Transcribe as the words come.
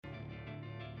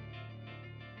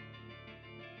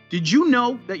Did you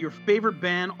know that your favorite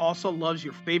band also loves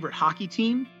your favorite hockey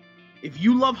team? If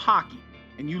you love hockey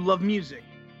and you love music,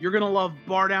 you're going to love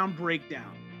Bar Down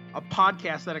Breakdown, a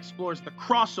podcast that explores the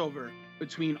crossover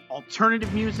between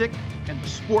alternative music and the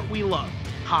sport we love,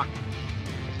 hockey.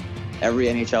 Every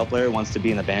NHL player wants to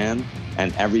be in a band,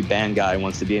 and every band guy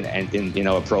wants to be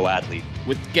a pro athlete.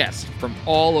 With guests from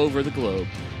all over the globe,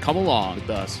 come along with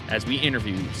us as we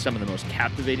interview some of the most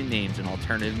captivating names in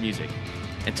alternative music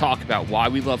and talk about why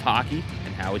we love hockey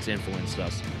and how it's influenced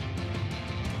us.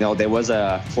 There was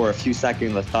for a few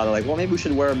seconds I thought maybe we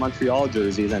should wear Montreal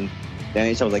jerseys, and the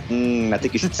NHL was like, I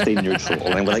think you should stay neutral.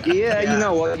 And we're like, yeah, you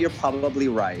know what, you're probably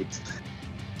right.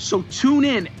 So tune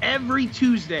in every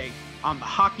Tuesday on the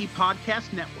Hockey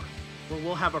Podcast Network, where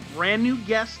we'll have a brand new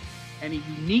guest and a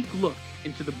unique look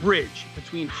into the bridge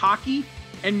between hockey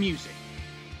and music.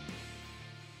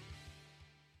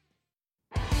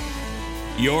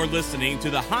 You're listening to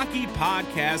the Hockey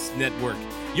Podcast Network,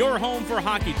 your home for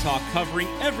hockey talk covering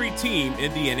every team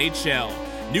in the NHL.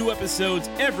 New episodes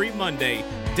every Monday.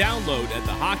 Download at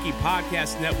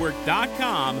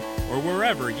thehockeypodcastnetwork.com or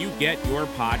wherever you get your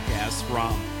podcasts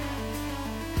from.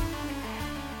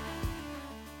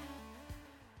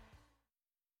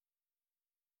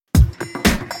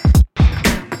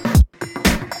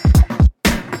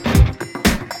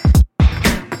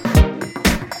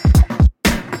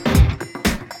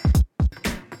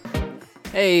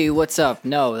 Hey, what's up?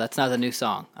 No, that's not the new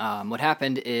song. What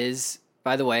happened is,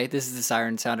 by the way, this is the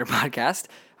Siren Sounder podcast.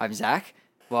 I'm Zach.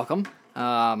 Welcome.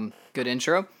 Good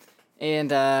intro.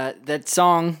 And that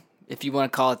song, if you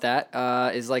want to call it that,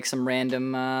 is like some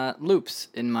random loops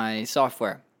in my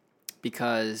software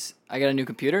because I got a new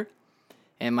computer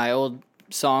and my old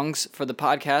songs for the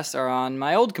podcast are on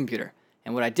my old computer.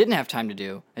 And what I didn't have time to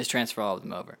do is transfer all of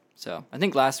them over. So I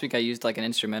think last week I used like an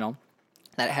instrumental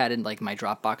that had in like my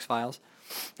Dropbox files.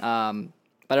 But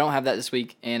I don't have that this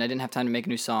week, and I didn't have time to make a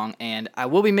new song, and I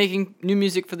will be making new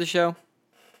music for the show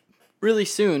really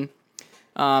soon,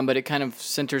 but it kind of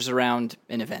centers around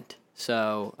an event,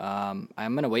 so I'm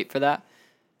going to wait for that.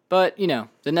 But, the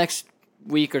next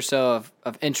week or so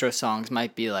of intro songs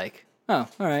might be like, oh,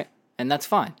 all right, and that's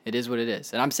fine. It is what it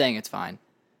is, and I'm saying it's fine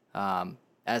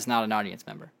as not an audience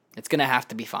member. It's going to have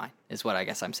to be fine is what I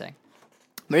guess I'm saying.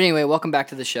 But anyway, welcome back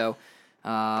to the show.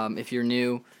 If you're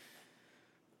new,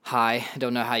 hi, I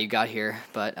don't know how you got here,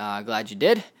 but glad you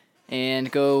did.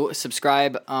 And go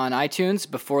subscribe on iTunes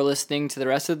before listening to the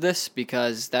rest of this,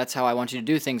 because that's how I want you to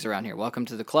do things around here. Welcome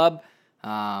to the club.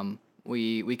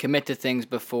 We commit to things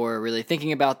before really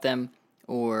thinking about them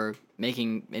or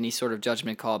making any sort of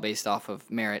judgment call based off of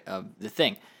merit of the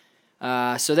thing.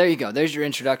 So there you go. There's your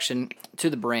introduction to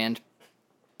the brand.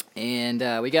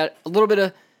 And we got a little bit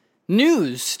of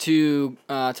news to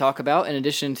talk about, in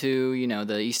addition to,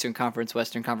 the Eastern Conference,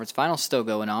 Western Conference Finals still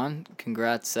going on.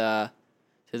 Congrats to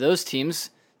those teams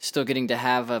still getting to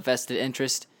have a vested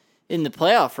interest in the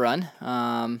playoff run.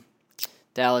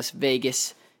 Dallas,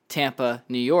 Vegas, Tampa,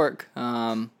 New York.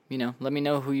 Let me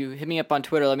know hit me up on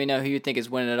Twitter. Let me know who you think is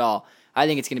winning it all. I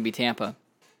think it's going to be Tampa,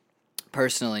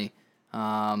 personally.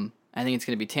 I think it's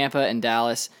going to be Tampa and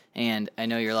Dallas, and I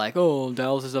know you're like, oh,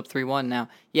 Dallas is up 3-1 now.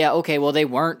 Yeah, okay, well, they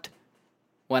weren't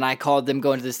when I called them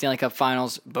going to the Stanley Cup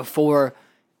Finals before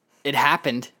it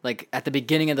happened, like at the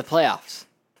beginning of the playoffs.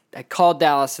 I called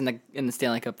Dallas in the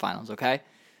Stanley Cup Finals, okay?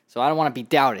 So I don't want to be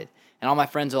doubted. And all my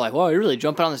friends are like, whoa, you're really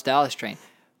jumping on this Dallas train.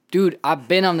 Dude, I've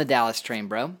been on the Dallas train,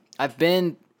 bro. I've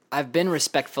been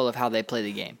respectful of how they play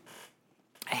the game.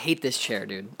 I hate this chair,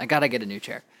 dude. I gotta get a new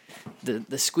chair.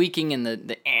 The squeaking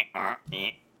and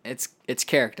it's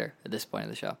character at this point of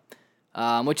the show,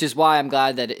 which is why I'm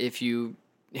glad that if you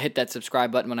hit that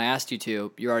subscribe button when I asked you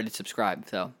to, you're already subscribed.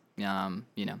 So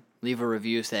leave a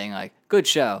review saying like, good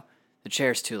show, the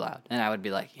chair's too loud, and I would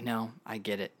be like, I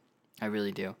get it, I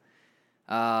really do.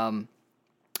 But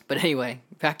anyway,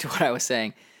 back to what I was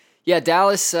saying. Yeah,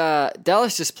 Dallas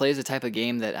just plays the type of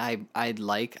game that I'd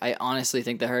like. I honestly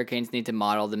think the Hurricanes need to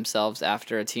model themselves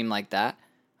after a team like that.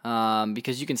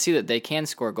 Because you can see that they can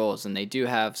score goals, and they do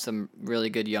have some really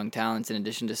good young talents in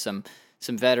addition to some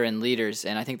veteran leaders,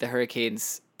 and I think the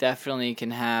Hurricanes definitely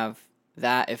can have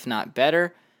that, if not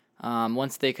better,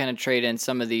 once they kind of trade in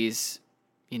some of these,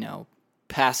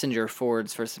 passenger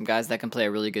forwards for some guys that can play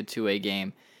a really good two-way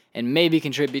game and maybe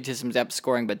contribute to some depth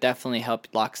scoring, but definitely help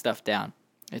lock stuff down.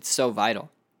 It's so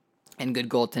vital. And good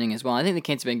goaltending as well. I think the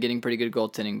Canes have been getting pretty good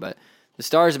goaltending, but the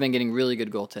Stars have been getting really good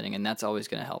goaltending, and that's always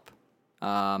going to help.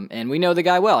 And we know the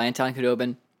guy well, Anton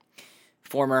Khudobin,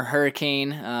 former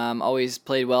Hurricane, always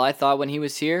played well, I thought, when he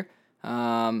was here.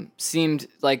 Seemed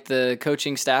like the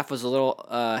coaching staff was a little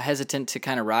hesitant to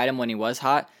kind of ride him when he was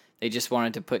hot. They just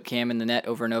wanted to put Cam in the net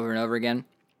over and over and over again.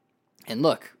 And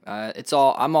look,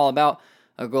 I'm all about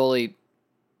a goalie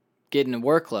getting a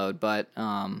workload, but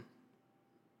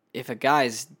if a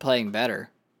guy's playing better,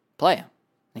 play him.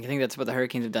 I think that's what the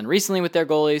Hurricanes have done recently with their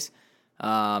goalies.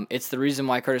 It's the reason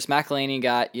why Curtis McElhinney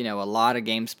got a lot of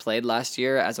games played last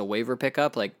year as a waiver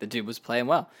pickup. Like, the dude was playing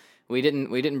well. We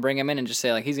didn't bring him in and just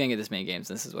say like he's gonna get this many games.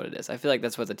 This is what it is. I feel like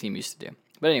that's what the team used to do.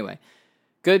 But anyway,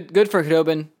 good for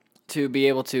Khudobin to be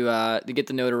able to get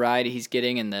the notoriety he's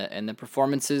getting, and the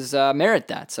performances merit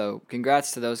that. So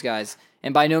congrats to those guys.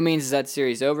 And by no means is that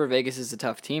series over. Vegas is a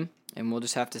tough team, and we'll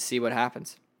just have to see what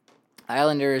happens.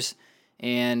 Islanders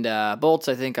and Bolts,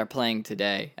 I think, are playing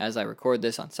today as I record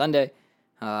this on Sunday.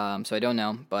 So I don't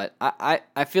know, but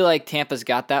I feel like Tampa's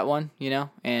got that one,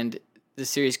 and the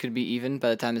series could be even by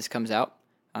the time this comes out.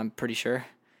 I'm pretty sure.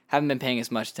 Haven't been paying as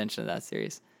much attention to that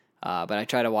series, but I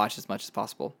try to watch as much as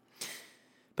possible.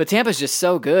 But Tampa's just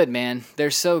so good, man. They're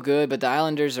so good, but the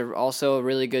Islanders are also a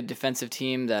really good defensive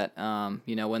team that,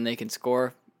 when they can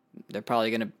score, they're probably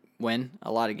going to win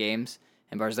a lot of games.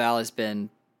 And Barzal has been,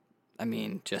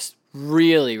 just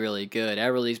really, really good.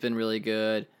 Everly's been really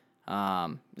good. A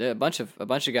bunch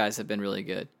of guys have been really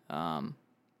good.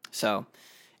 So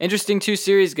interesting 2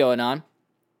 series going on,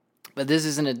 but this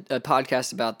isn't a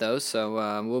podcast about those, so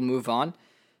we'll move on.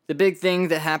 The big thing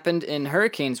that happened in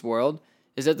Hurricanes world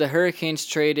is that the Hurricanes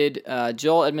traded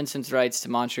Joel Edmondson's rights to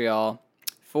Montreal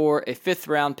for a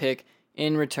 5th-round pick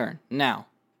in return. Now,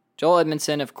 Joel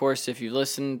Edmondson, of course, if you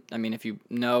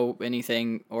know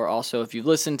anything, or also if you've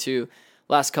listened to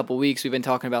last couple weeks, we've been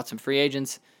talking about some free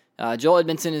agents. Joel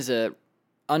Edmondson is a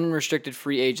unrestricted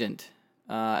free agent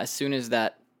as soon as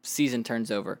that season turns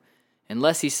over,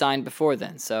 unless he signed before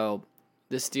then. So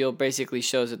this deal basically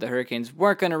shows that the Hurricanes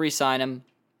weren't going to re-sign him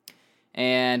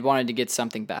and wanted to get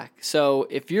something back. So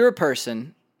if you're a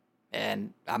person,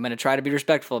 and I'm going to try to be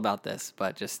respectful about this,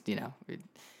 but just,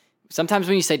 sometimes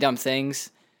when you say dumb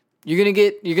things, you're going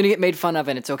to get made fun of,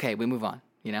 and it's okay. We move on.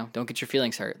 Don't get your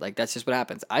feelings hurt. Like, that's just what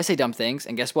happens. I say dumb things,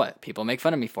 and guess what? People make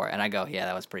fun of me for it, and I go, yeah,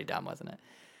 that was pretty dumb, wasn't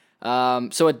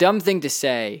it? So a dumb thing to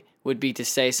say would be to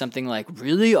say something like,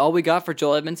 really, all we got for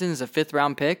Joel Edmondson is a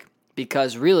 5th-round pick?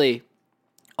 Because really,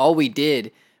 all we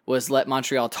did was let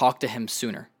Montreal talk to him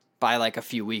sooner, by like a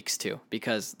few weeks too,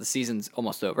 because the season's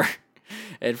almost over,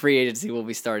 and free agency will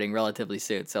be starting relatively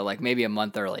soon, so like maybe a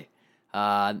month early.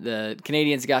 The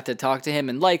Canadians got to talk to him,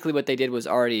 and likely what they did was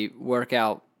already work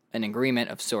out an agreement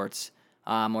of sorts,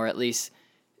 or at least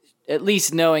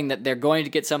knowing that they're going to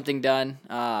get something done.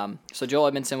 So Joel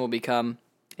Edmondson will become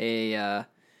a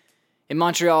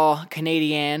Montreal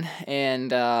Canadien,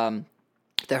 and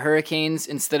the Hurricanes,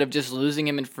 instead of just losing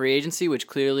him in free agency, which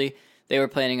clearly they were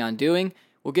planning on doing,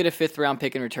 will get a 5th-round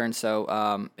pick in return.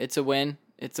 So it's a win.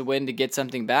 It's a win to get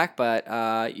something back. But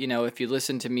if you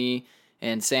listen to me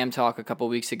and Sam talk a couple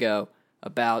weeks ago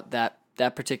about that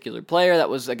particular player, that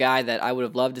was a guy that I would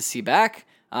have loved to see back.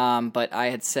 But I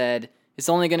had said it's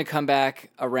only going to come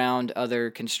back around other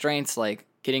constraints, like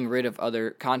getting rid of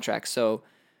other contracts. So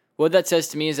what that says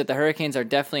to me is that the Hurricanes are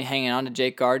definitely hanging on to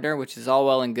Jake Gardiner, which is all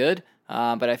well and good.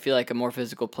 But I feel like a more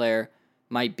physical player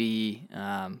might be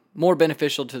more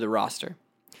beneficial to the roster.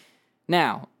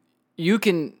 Now,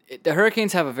 the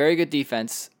Hurricanes have a very good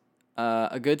defense,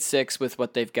 a good 6 with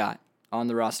what they've got on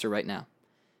the roster right now.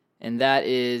 And that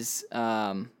is,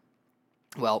 assuming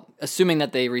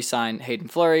that they re-sign Hayden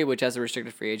Fleury, which has a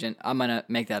restricted free agent, I'm going to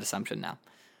make that assumption now.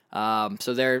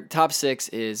 So their top 6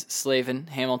 is Slavin,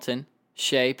 Hamilton,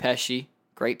 Shea, Pesci,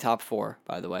 great top 4,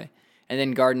 by the way, and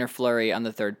then Gardner, Fleury on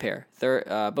the 3rd pair.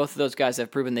 Both of those guys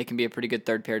have proven they can be a pretty good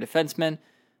 3rd pair defenseman,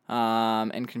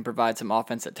 and can provide some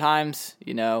offense at times.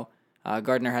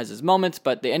 Gardner has his moments,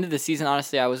 but the end of the season,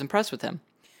 honestly, I was impressed with him.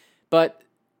 But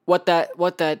what that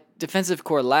defensive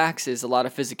core lacks is a lot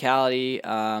of physicality.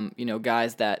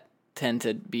 Guys that tend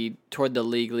to be toward the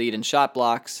league lead in shot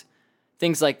blocks,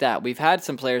 things like that. We've had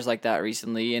some players like that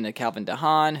recently, in a Calvin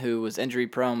DeHaan, who was injury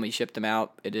prone. We shipped him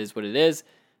out. It is what it is.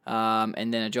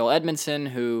 And then a Joel Edmondson,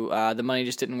 who the money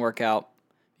just didn't work out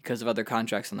because of other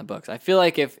contracts on the books. I feel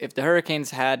like if the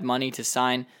Hurricanes had money to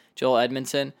sign Joel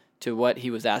Edmondson to what he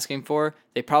was asking for,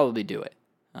 they probably do it.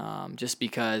 Just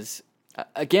because,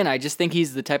 again, I just think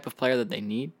he's the type of player that they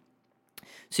need.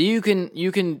 So you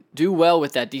can do well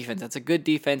with that defense. That's a good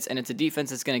defense, and it's a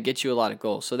defense that's going to get you a lot of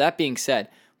goals. So that being said,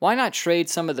 why not trade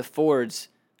some of the forwards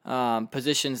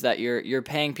positions that you're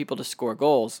paying people to score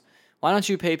goals? Why don't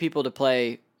you pay people to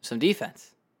play some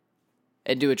defense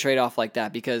and do a trade-off like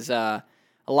that? Because a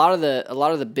lot of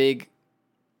the big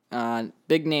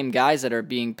name guys that are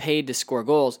being paid to score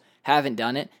goals haven't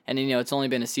done it, and it's only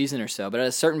been a season or so. But at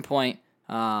a certain point,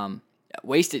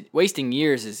 wasting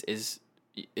years is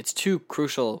it's too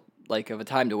crucial of a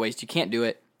time to waste. You can't do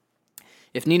it.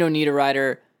 If Nino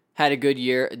Niederreiter had a good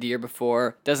year the year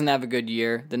before, doesn't have a good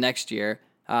year the next year,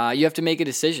 you have to make a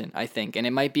decision, I think. And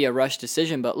it might be a rush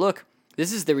decision, but look,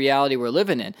 this is the reality we're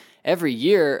living in. Every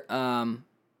year,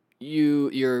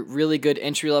 your really good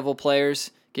entry-level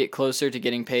players get closer to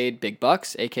getting paid big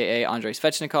bucks, a.k.a. Andrei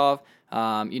Svechnikov.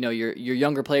 Your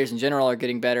younger players in general are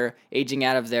getting better, aging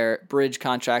out of their bridge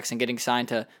contracts and getting signed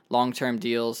to long-term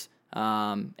deals.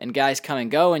 And guys come and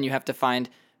go, and you have to find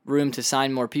room to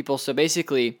sign more people. So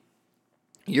basically,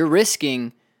 you're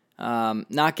risking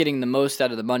not getting the most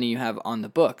out of the money you have on the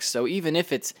books. So even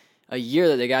if it's a year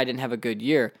that the guy didn't have a good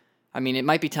year, I mean, it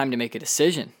might be time to make a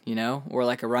decision, or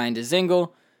like a Ryan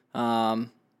Dzingel.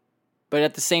 But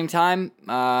at the same time,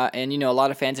 and a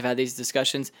lot of fans have had these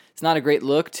discussions, it's not a great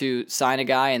look to sign a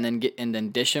guy and then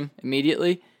dish him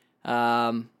immediately.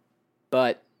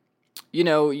 But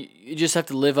you just have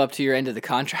to live up to your end of the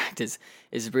contract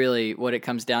is really what it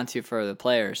comes down to for the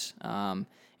players.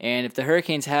 And if the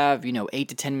Hurricanes have, $8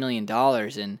 to $10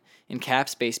 million in cap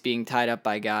space being tied up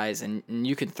by guys, and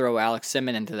you can throw Alex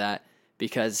Simmon into that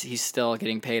because he's still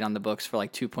getting paid on the books for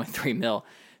like $2.3 million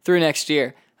through next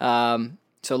year.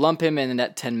 So lump him in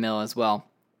that $10 million as well.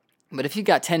 But if you've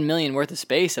got $10 million worth of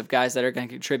space of guys that are going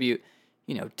to contribute,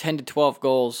 10 to 12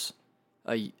 goals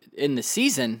in the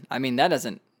season, I mean, that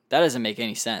doesn't make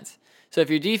any sense. So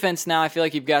if your defense now, I feel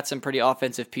like you've got some pretty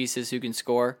offensive pieces who can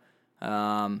score,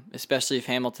 especially if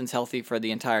Hamilton's healthy for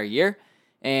the entire year.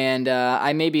 And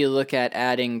I maybe look at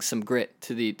adding some grit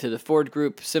to the forward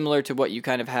group, similar to what you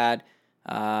kind of had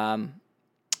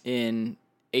in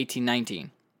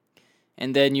 18-19.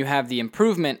 And then you have the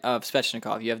improvement of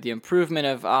Svechnikov. You have the improvement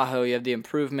of Aho. You have the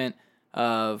improvement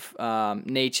of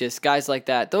Natchez, guys like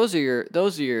that. Those are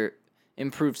your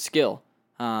improved skill.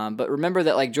 But remember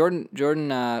that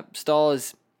Jordan Stahl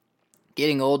is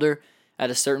getting older.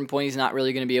 At a certain point, he's not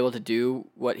really going to be able to do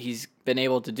what he's been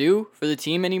able to do for the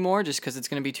team anymore, just because it's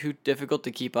going to be too difficult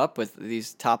to keep up with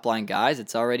these top line guys.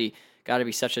 It's already got to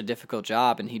be such a difficult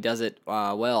job, and he does it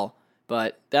well.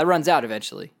 But that runs out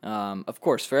eventually, of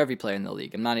course, for every player in the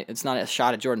league. It's not a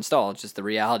shot at Jordan Stahl. It's just the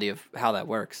reality of how that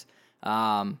works.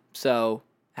 So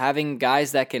having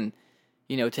guys that can,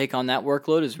 take on that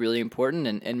workload is really important,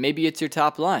 and maybe it's your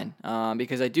top line,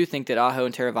 because I do think that Aho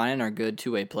and Teravainen are good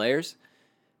two-way players,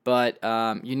 but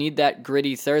you need that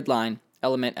gritty third line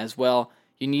element as well.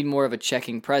 You need more of a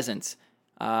checking presence.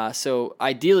 So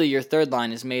ideally, your third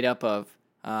line is made up of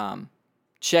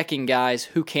checking guys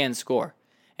who can score.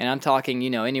 And I'm talking,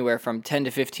 anywhere from 10 to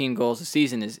 15 goals a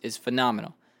season is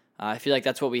phenomenal. I feel like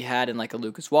that's what we had in like a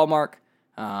Lucas Wallmark.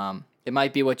 It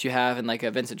might be what you have in like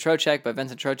a Vincent Trocheck, but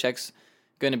Vincent Trocheck's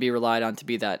going to be relied on to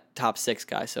be that top six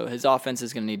guy. So his offense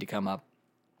is going to need to come up.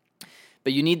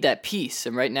 But you need that piece.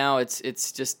 And right now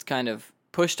it's just kind of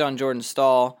pushed on Jordan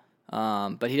Stahl,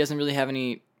 but he doesn't really have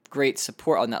any great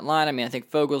support on that line. I mean, I think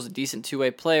Fogel's a decent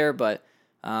two-way player, but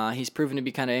he's proven to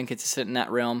be kind of inconsistent in that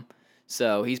realm.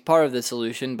 So he's part of the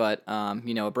solution, but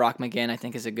Brock McGinn I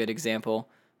think is a good example.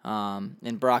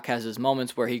 And Brock has his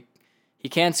moments where he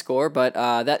can score, but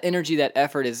that energy, that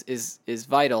effort is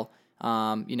vital.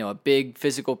 A big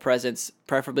physical presence,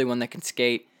 preferably one that can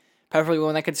skate, preferably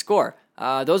one that can score.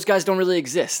 Those guys don't really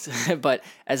exist, but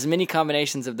as many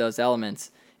combinations of those elements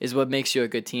is what makes you a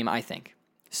good team, I think.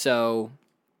 So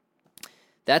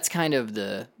that's kind of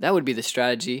that would be the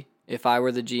strategy if I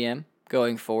were the GM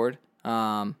going forward.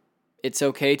 It's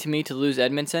okay to me to lose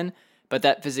Edmondson, but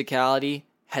that physicality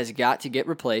has got to get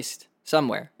replaced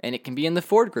somewhere. And it can be in the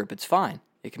forward group. It's fine.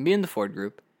 It can be in the forward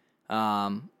group.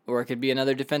 Or it could be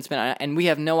another defenseman. And we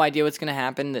have no idea what's going to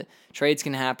happen. The trade's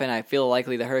going to happen. I feel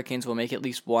likely the Hurricanes will make at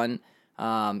least one,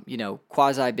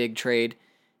 quasi-big trade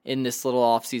in this little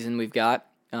offseason we've got.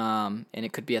 And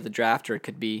it could be at the draft or it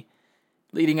could be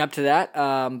leading up to that.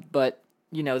 But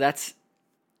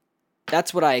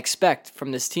that's what I expect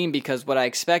from this team, because what I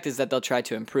expect is that they'll try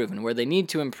to improve. And where they need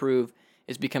to improve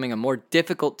is becoming a more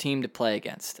difficult team to play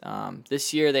against.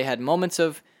 This year they had moments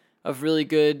of really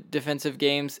good defensive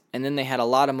games, and then they had a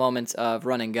lot of moments of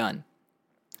run and gun.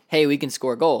 Hey, we can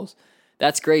score goals.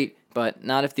 That's great, but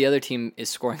not if the other team is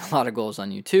scoring a lot of goals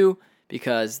on you too,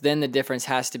 because then the difference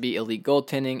has to be elite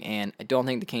goaltending, and I don't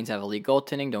think the Canes have elite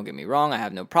goaltending. Don't get me wrong. I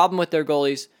have no problem with their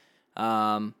goalies,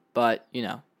 but,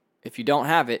 if you don't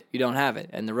have it, you don't have it.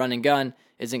 And the run and gun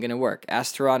isn't going to work.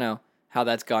 Ask Toronto how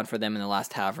that's gone for them in the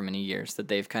last however many years that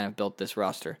they've kind of built this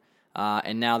roster.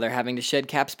 And now they're having to shed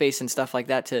cap space and stuff like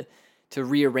that to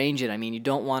rearrange it. I mean, you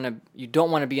don't want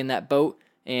to be in that boat,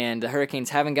 and the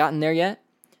Hurricanes haven't gotten there yet.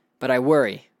 But I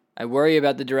worry. I worry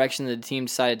about the direction that the team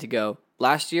decided to go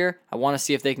last year. I want to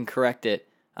see if they can correct it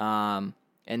and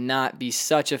not be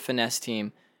such a finesse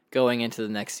team going into the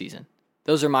next season.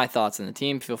 Those are my thoughts on the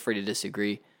team. Feel free to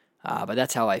disagree, but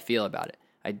that's how I feel about it.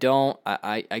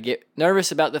 I get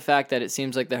nervous about the fact that it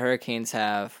seems like the Hurricanes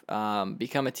have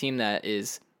become a team that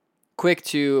is quick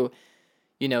to,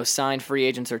 sign free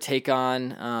agents or take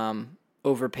on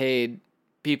overpaid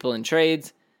people in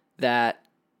trades that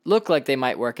look like they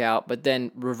might work out, but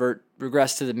then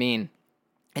regress to the mean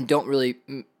and don't really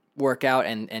work out.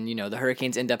 And the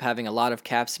Hurricanes end up having a lot of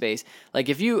cap space. Like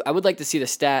I would like to see the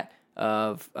stat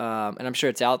of, and I'm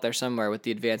sure it's out there somewhere with the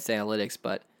advanced analytics,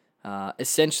 but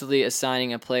essentially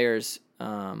assigning a player's,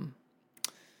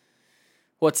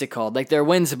 what's it called? Like their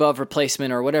wins above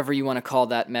replacement or whatever you want to call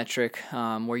that metric,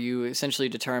 where you essentially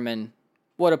determine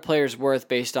what a player's worth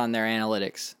based on their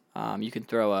analytics. You can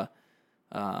throw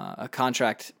a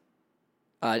contract,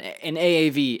 an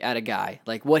AAV at a guy,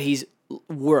 like what he's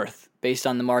worth based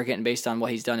on the market and based on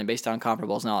what he's done and based on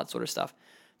comparables and all that sort of stuff.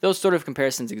 Those sort of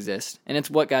comparisons exist, and it's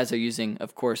what guys are using,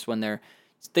 of course, when they're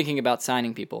thinking about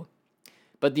signing people.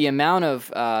 But the amount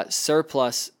of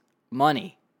surplus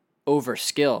money over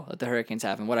skill that the Hurricanes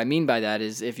have, and what I mean by that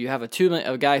is if you have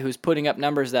a guy who's putting up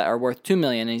numbers that are worth $2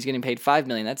 million and he's getting paid $5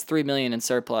 million, that's $3 million in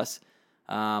surplus,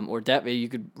 you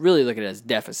could really look at it as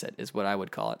deficit, is what I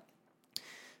would call it.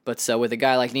 But so with a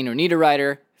guy like Nino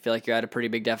Niederreiter, I feel like you're at a pretty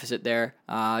big deficit there.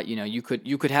 You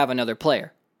could have another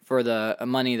player for the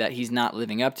money that he's not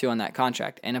living up to on that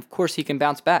contract, and of course he can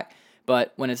bounce back.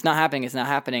 But when it's not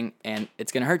happening, and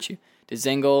it's going to hurt you.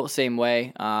 Dzingel, same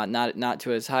way, not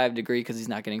to as high of a degree because he's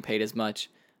not getting paid as much.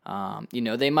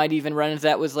 They might even run into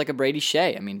that with like a Brady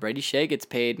Shea. I mean, Brady Shea gets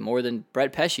paid more than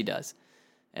Brett Pesce does,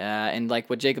 and like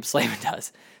what Jacob Slavin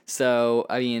does. So,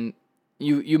 I mean,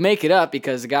 you make it up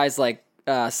because guys like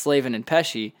Slavin and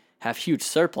Pesce have huge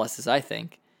surpluses, I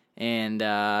think. And,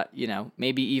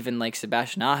 maybe even like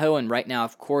Sebastian Aho, and right now,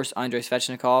 of course, Andrei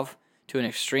Svechnikov to an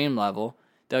extreme level.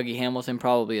 Dougie Hamilton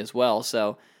probably as well.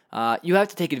 So, you have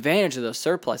to take advantage of those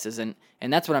surpluses, and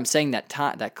that's what I'm saying.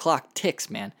 That clock ticks,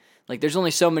 man. Like there's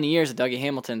only so many years that Dougie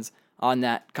Hamilton's on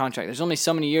that contract. There's only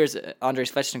so many years that Andrei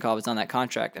Svechnikov is on that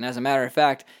contract, and as a matter of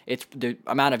fact, it's the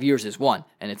amount of years is one,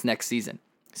 and it's next season.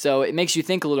 So it makes you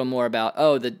think a little more about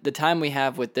the time we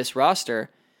have with this roster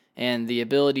and the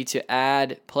ability to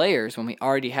add players when we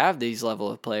already have these level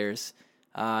of players.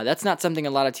 That's not something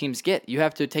a lot of teams get. You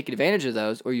have to take advantage of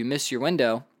those, or you miss your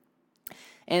window.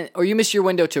 Or you miss your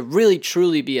window to really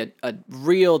truly be a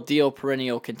real deal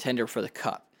perennial contender for the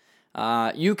Cup.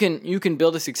 You can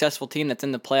build a successful team that's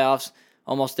in the playoffs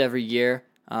almost every year,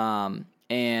 and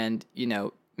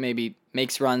maybe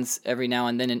makes runs every now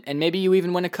and then, and maybe you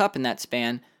even win a cup in that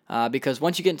span. Because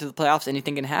once you get into the playoffs,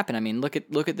 anything can happen. I mean, look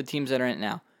at the teams that are in it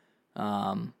now.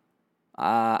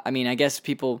 I guess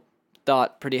people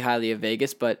thought pretty highly of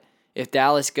Vegas, but if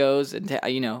Dallas goes, and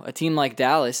a team like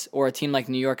Dallas or a team like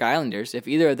New York Islanders, if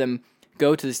either of them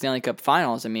go to the Stanley Cup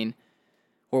Finals,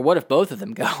 or what if both of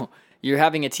them go? You're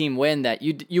having a team win that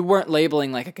you weren't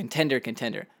labeling like a contender,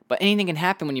 but anything can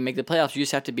happen when you make the playoffs. You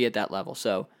just have to be at that level.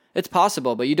 So it's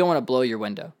possible, but you don't want to blow your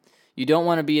window. You don't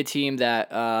want to be a team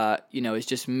that is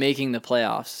just making the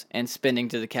playoffs and spending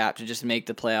to the cap to just make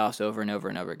the playoffs over and over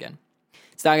and over again.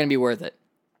 It's not going to be worth it.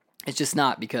 It's just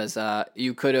not, because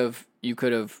you could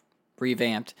have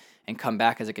revamped and come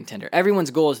back as a contender.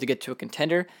 Everyone's goal is to get to a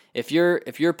contender. If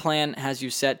your plan has you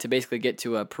set to basically get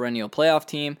to a perennial playoff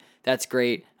team, that's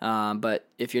great. But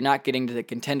if you're not getting to the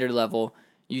contender level,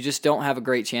 you just don't have a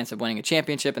great chance of winning a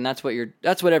championship, and that's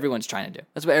what everyone's trying to do.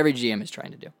 That's what every GM is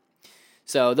trying to do.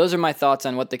 So those are my thoughts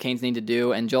on what the Canes need to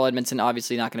do. And Joel Edmondson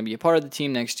obviously not going to be a part of the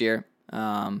team next year.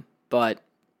 But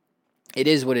it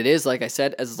is what it is. Like I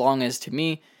said, as long as, to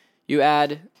me, you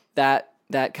add that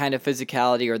kind of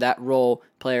physicality or that role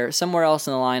player somewhere else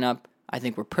in the lineup, I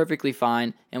think we're perfectly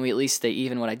fine, and we at least stay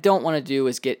even. What I don't want to do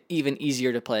is get even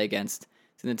easier to play against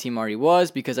than the team already was,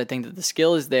 because I think that the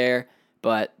skill is there,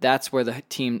 but that's where the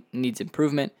team needs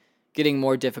improvement, getting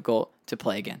more difficult to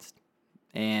play against.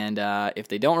 And if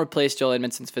they don't replace Joel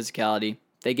Edmondson's physicality,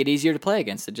 they get easier to play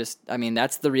against.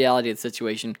 That's the reality of the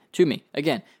situation to me.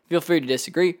 Again, feel free to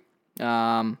disagree.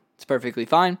 It's perfectly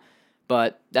fine,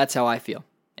 but that's how I feel.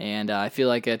 And I feel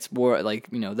like it's more like,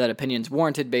 that opinion's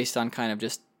warranted based on kind of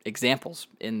just examples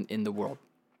in the world.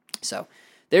 So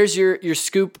there's your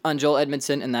scoop on Joel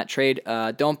Edmondson and that trade.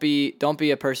 Don't be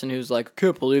a person who's like, I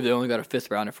can't believe they only got a fifth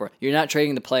rounder for it. You're not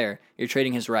trading the player. You're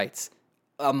trading his rights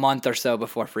a month or so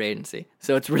before free agency.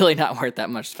 So it's really not worth that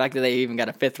much. The fact that they even got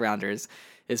a fifth rounder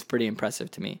is pretty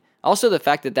impressive to me. Also, the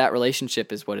fact that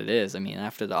relationship is what it is. I mean,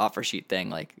 after the offer sheet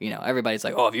thing, everybody's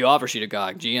like, oh, if you offer sheet a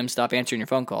guy, GM, stop answering your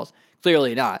phone calls.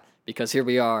 Clearly not, because here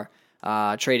we are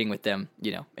trading with them,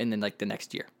 in the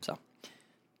next year. So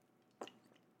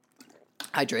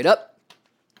hydrate up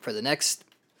for the next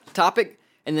topic.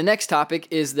 And the next topic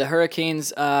is the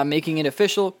Hurricanes making it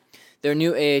official. Their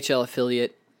new AHL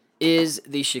affiliate is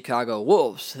the Chicago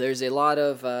Wolves. There's a lot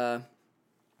of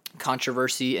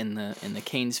controversy in the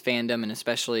Canes fandom, and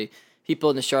especially people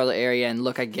in the Charlotte area. And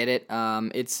look, I get it.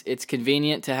 It's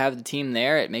convenient to have the team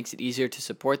there. It makes it easier to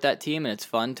support that team, and it's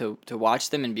fun to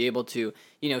watch them and be able to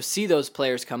see those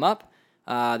players come up.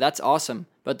 That's awesome.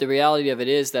 But the reality of it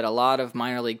is that a lot of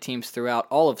minor league teams throughout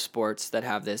all of sports that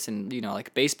have this, and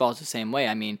like baseball is the same way.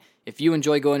 I mean, if you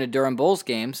enjoy going to Durham Bulls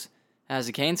games as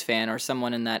a Canes fan, or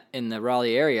someone in the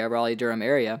Raleigh area, Raleigh-Durham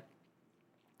area,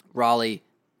 Raleigh,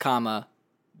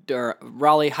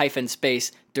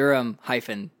 Raleigh-space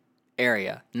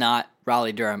Durham-area, not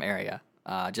Raleigh-Durham area.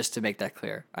 Just to make that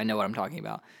clear. I know what I'm talking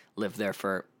about. Lived there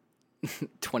for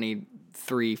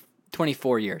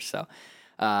 24 years, so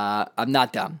I'm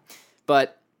not dumb.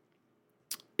 But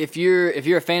if you're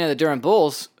a fan of the Durham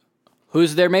Bulls,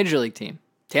 who's their major league team?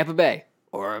 Tampa Bay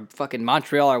or fucking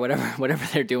Montreal or whatever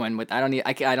they're doing with. I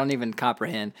don't even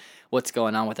comprehend what's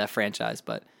going on with that franchise.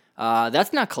 But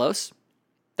that's not close.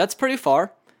 That's pretty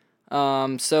far.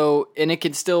 And it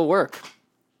can still work.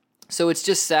 So it's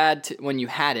just sad when you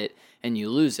had it and you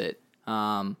lose it.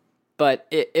 But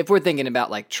if we're thinking about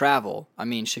like travel, I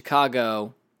mean,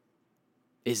 Chicago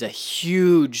is a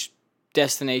huge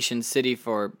destination city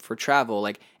for travel.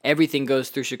 Like everything goes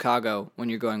through Chicago when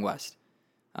you're going west.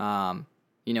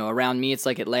 Around me it's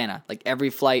like Atlanta. Like every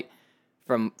flight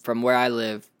from where I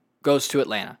live goes to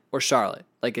Atlanta or Charlotte.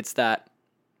 Like it's that.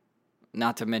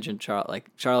 Not to mention Charlotte. Like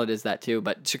Charlotte is that too,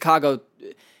 but Chicago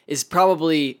is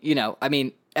probably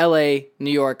L.A.,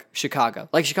 New York, Chicago.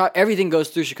 Like Chicago, everything goes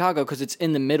through Chicago because it's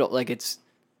in the middle. Like it's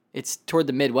toward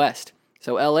the Midwest.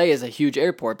 So L.A. is a huge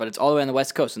airport, but it's all the way on the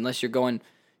West Coast. Unless you're going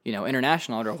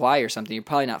international to Hawaii or something, you're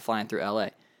probably not flying through LA.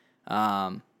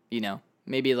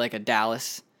 Maybe like a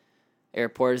Dallas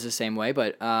airport is the same way,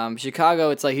 but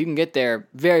Chicago, it's like you can get there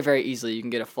very, very easily. You can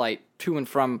get a flight to and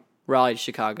from Raleigh to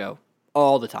Chicago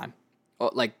all the time,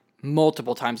 like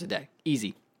multiple times a day.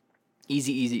 Easy.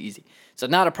 So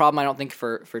not a problem, I don't think,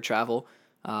 for travel.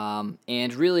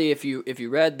 And really, if you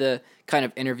read the kind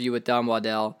of interview with Don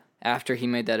Waddell after he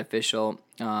made that official,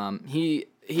 he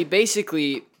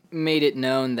basically made it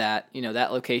known that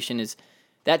that location is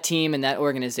that team and that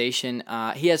organization.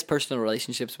 He has personal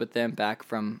relationships with them back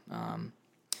from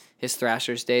his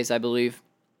Thrashers days, I believe,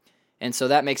 and so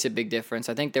that makes a big difference.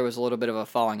 I think there was a little bit of a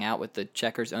falling out with the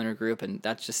Checkers owner group, and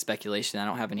that's just speculation. I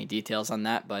don't have any details on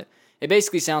that, but it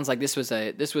basically sounds like this was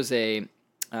a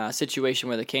situation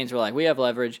where the Canes were like, we have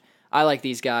leverage. I like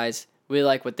these guys. We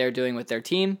like what they're doing with their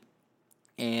team,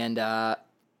 and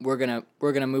we're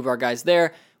gonna move our guys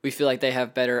there. We feel like they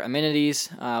have better amenities,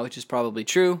 which is probably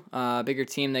true. Bigger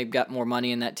team, they've got more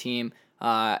money in that team,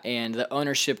 and the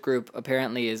ownership group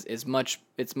apparently is much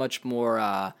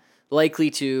more likely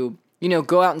to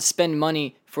go out and spend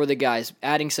money for the guys,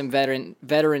 adding some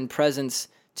veteran presence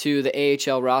to the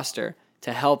AHL roster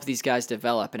to help these guys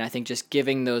develop. And I think just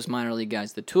giving those minor league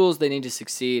guys the tools they need to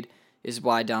succeed is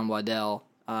why Don Waddell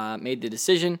made the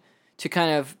decision to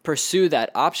kind of pursue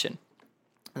that option.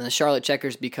 And the Charlotte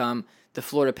Checkers become the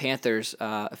Florida Panthers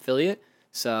affiliate.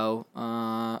 So,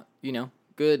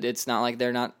 good. It's not like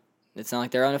they're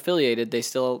unaffiliated. They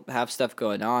still have stuff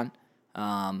going on.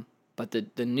 But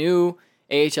the new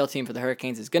AHL team for the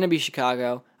Hurricanes is going to be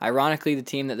Chicago. Ironically, the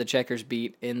team that the Checkers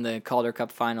beat in the Calder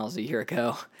Cup Finals a year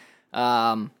ago.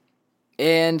 I'm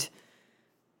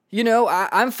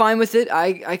fine with it.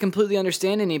 I completely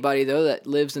understand anybody though that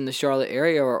lives in the Charlotte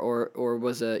area or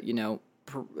was a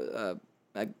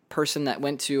person that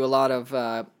went to a lot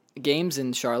of games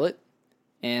in Charlotte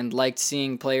and liked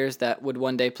seeing players that would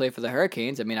one day play for the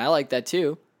Hurricanes. I mean, I like that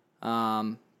too,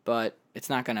 but it's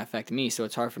not going to affect me, so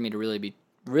it's hard for me to really be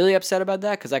really upset about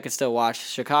that because I could still watch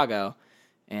Chicago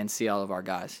and see all of our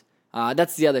guys.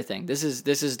 That's the other thing. This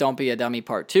is Don't Be a Dummy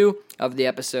Part 2 of the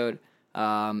episode,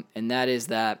 and that is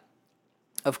that,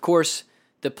 of course,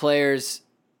 the players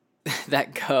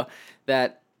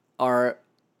that are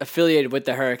affiliated with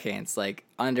the Hurricanes, like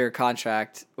under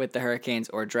contract with the Hurricanes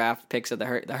or draft picks of the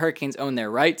Hurricanes own their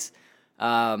rights.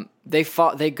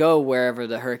 They go wherever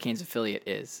the Hurricanes affiliate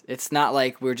is. It's not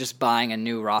like we're just buying a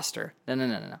new roster.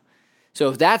 No. So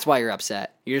if that's why you're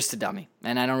upset, you're just a dummy.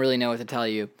 And I don't really know what to tell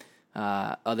you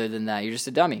other than that. You're just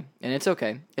a dummy. And it's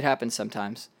okay. It happens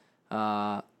sometimes.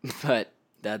 But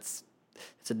it's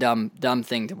a dumb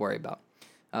thing to worry about.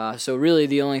 So really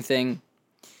the only thing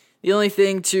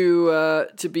to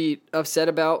be upset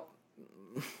about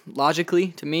logically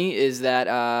to me is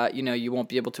that you won't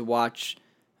be able to watch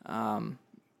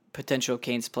potential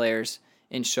Canes players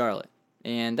in Charlotte,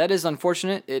 and that is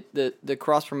unfortunate. The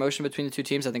cross promotion between the two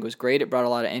teams I think was great. It brought a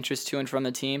lot of interest to and from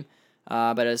the team,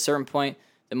 but at a certain point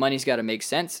the money's got to make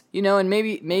sense, and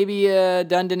maybe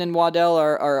Dundon and Waddell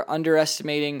are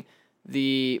underestimating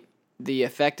the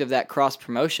effect of that cross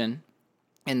promotion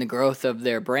and the growth of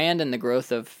their brand and the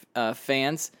growth of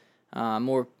fans.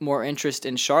 More interest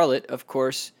in Charlotte, of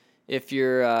course. If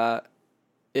your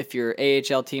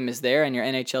AHL team is there and your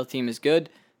NHL team is good,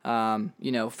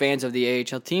 fans of the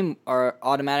AHL team are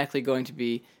automatically going to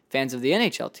be fans of the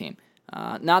NHL team.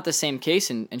 Not the same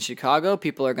case in Chicago.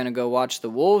 People are going to go watch the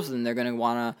Wolves, and they're going to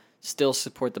want to still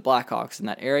support the Blackhawks in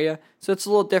that area. So it's a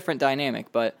little different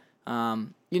dynamic, but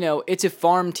it's a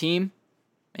farm team,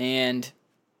 and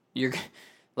you're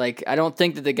like, I don't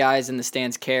think that the guys in the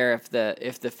stands care if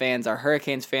the fans are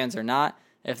Hurricanes fans or not.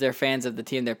 If they're fans of the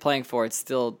team they're playing for, it's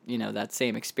still that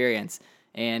same experience.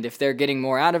 And if they're getting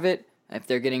more out of it, if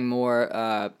they're getting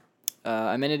more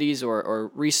amenities or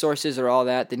resources or all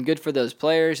that, then good for those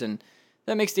players, and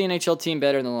that makes the NHL team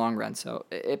better in the long run. So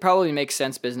it probably makes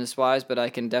sense business-wise, but I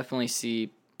can definitely see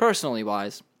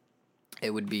personally-wise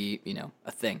it would be,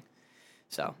 a thing.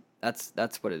 So that's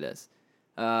what it is.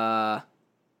 Not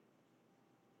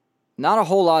a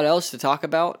whole lot else to talk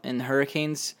about in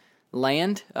Hurricanes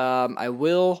land. I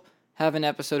will have an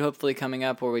episode hopefully coming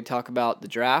up where we talk about the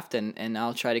draft, and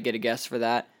I'll try to get a guest for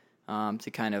that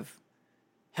to kind of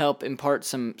help impart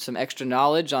some extra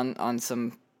knowledge on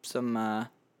some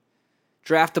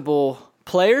draftable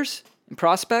players and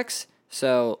prospects.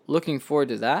 So looking forward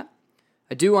to that.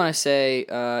 I do want to say,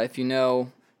 if you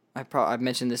know, I've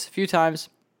mentioned this a few times,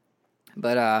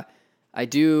 but I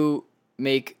do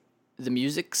make the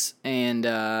musics, and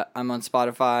I'm on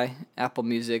Spotify, Apple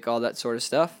Music, all that sort of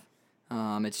stuff.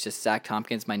 It's just Zach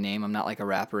Tompkins, my name. I'm not like a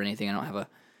rapper or anything. I don't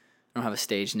have a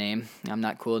stage name. I'm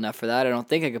not cool enough for that. I don't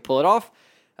think I could pull it off.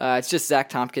 It's just Zach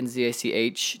Tompkins,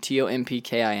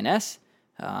 ZachTompkins.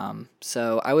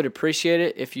 So I would appreciate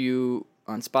it if you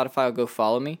on Spotify will go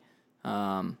follow me.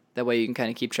 That way you can kind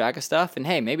of keep track of stuff. And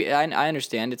hey, maybe I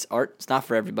understand it's art. It's not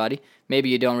for everybody. Maybe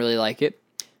you don't really like it.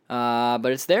 But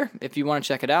it's there. If you want to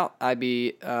check it out, I'd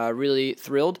be really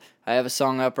thrilled. I have a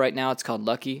song up right now. It's called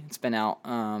Lucky. It's been out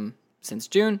since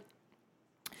June.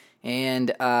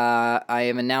 And I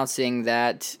am announcing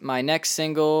that my next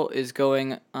single is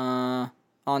going on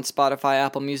Spotify,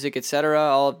 Apple Music, etc.,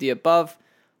 all of the above,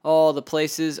 all the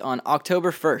places on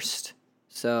October 1st.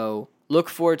 So look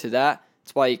forward to that.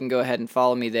 That's why you can go ahead and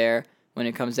follow me there. When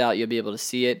it comes out, you'll be able to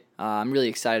see it. I'm really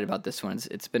excited about this one.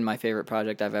 It's been my favorite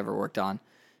project I've ever worked on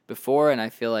before, and I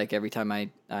feel like every time I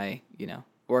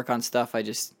work on stuff, I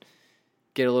just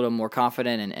get a little more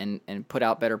confident and put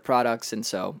out better products. And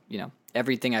so,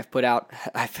 everything I've put out,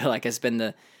 I feel like has been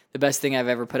the best thing I've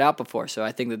ever put out before. So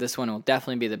I think that this one will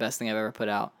definitely be the best thing I've ever put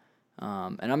out.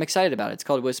 And I'm excited about it. It's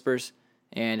called Whispers,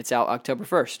 and it's out October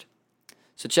 1st.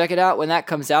 So check it out when that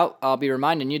comes out. I'll be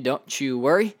reminding you, don't you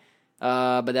worry.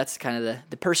 But that's kind of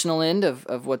the personal end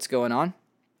of what's going on.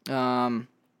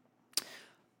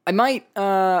 I might,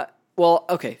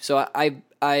 okay, so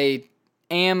I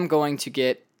am going to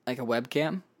get like a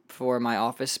webcam for my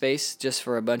office space just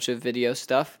for a bunch of video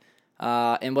stuff.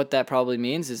 And what that probably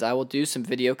means is I will do some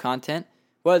video content,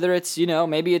 whether it's,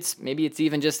 maybe it's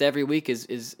even just every week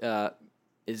is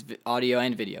audio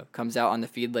and video comes out on the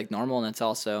feed like normal, and it's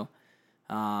also,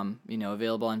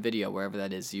 available on video wherever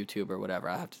that is, YouTube or whatever.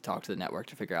 I have to talk to the network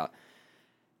to figure out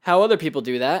how other people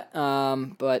do that.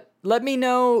 But let me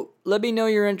know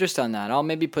your interest on that. I'll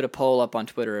maybe put a poll up on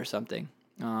Twitter or something,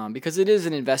 because it is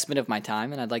an investment of my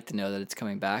time, and I'd like to know that it's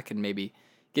coming back and maybe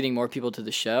getting more people to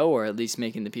the show, or at least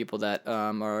making the people that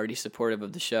are already supportive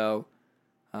of the show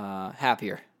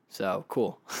happier. So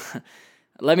cool.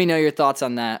 Let me know your thoughts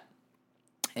on that.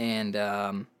 And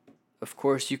of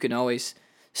course, you can always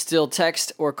still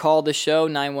text or call the show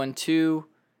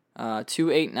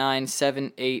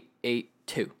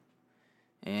 912-289-7882.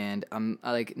 And I'm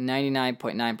like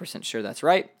 99.9% sure that's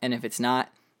right. And if it's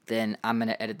not, then I'm going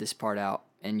to edit this part out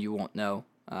and you won't know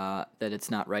that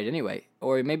it's not right anyway.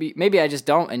 Or maybe I just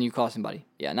don't and you call somebody.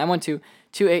 Yeah,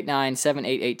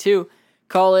 912-289-7882.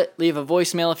 Call it, leave a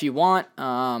voicemail if you want.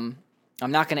 I'm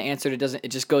not going to answer it. It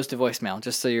just goes to voicemail,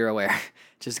 just so you're aware.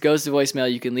 Just goes to voicemail.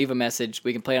 You can leave a message.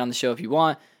 We can play it on the show if you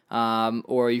want.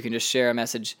 Or you can just share a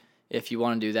message if you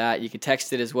want to do that. You can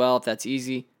text it as well if that's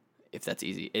easy. If that's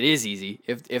easy. It is easy.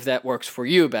 If that works for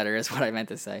you better is what I meant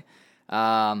to say.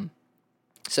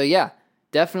 So yeah,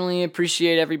 definitely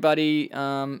appreciate everybody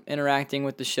interacting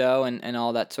with the show and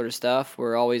all that sort of stuff.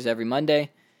 We're always every Monday.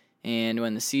 And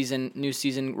when the new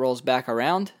season rolls back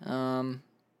around,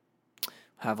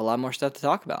 have a lot more stuff to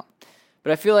talk about.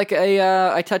 But I feel like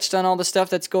I touched on all the stuff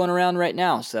that's going around right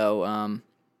now. So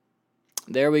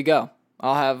there we go.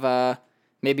 I'll have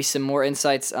maybe some more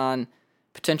insights on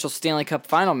potential Stanley Cup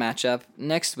final matchup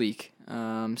next week.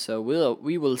 So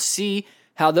we will see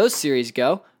how those series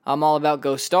go. I'm all about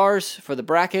Go Stars for the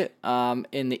bracket.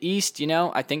 In the East,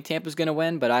 I think Tampa's going to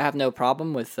win, but I have no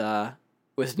problem with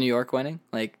New York winning.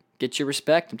 Like, get your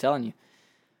respect, I'm telling you.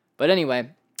 But anyway,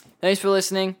 thanks for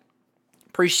listening.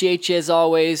 Appreciate you as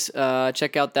always.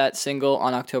 Check out that single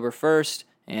on October 1st,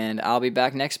 and I'll be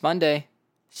back next Monday.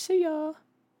 See ya.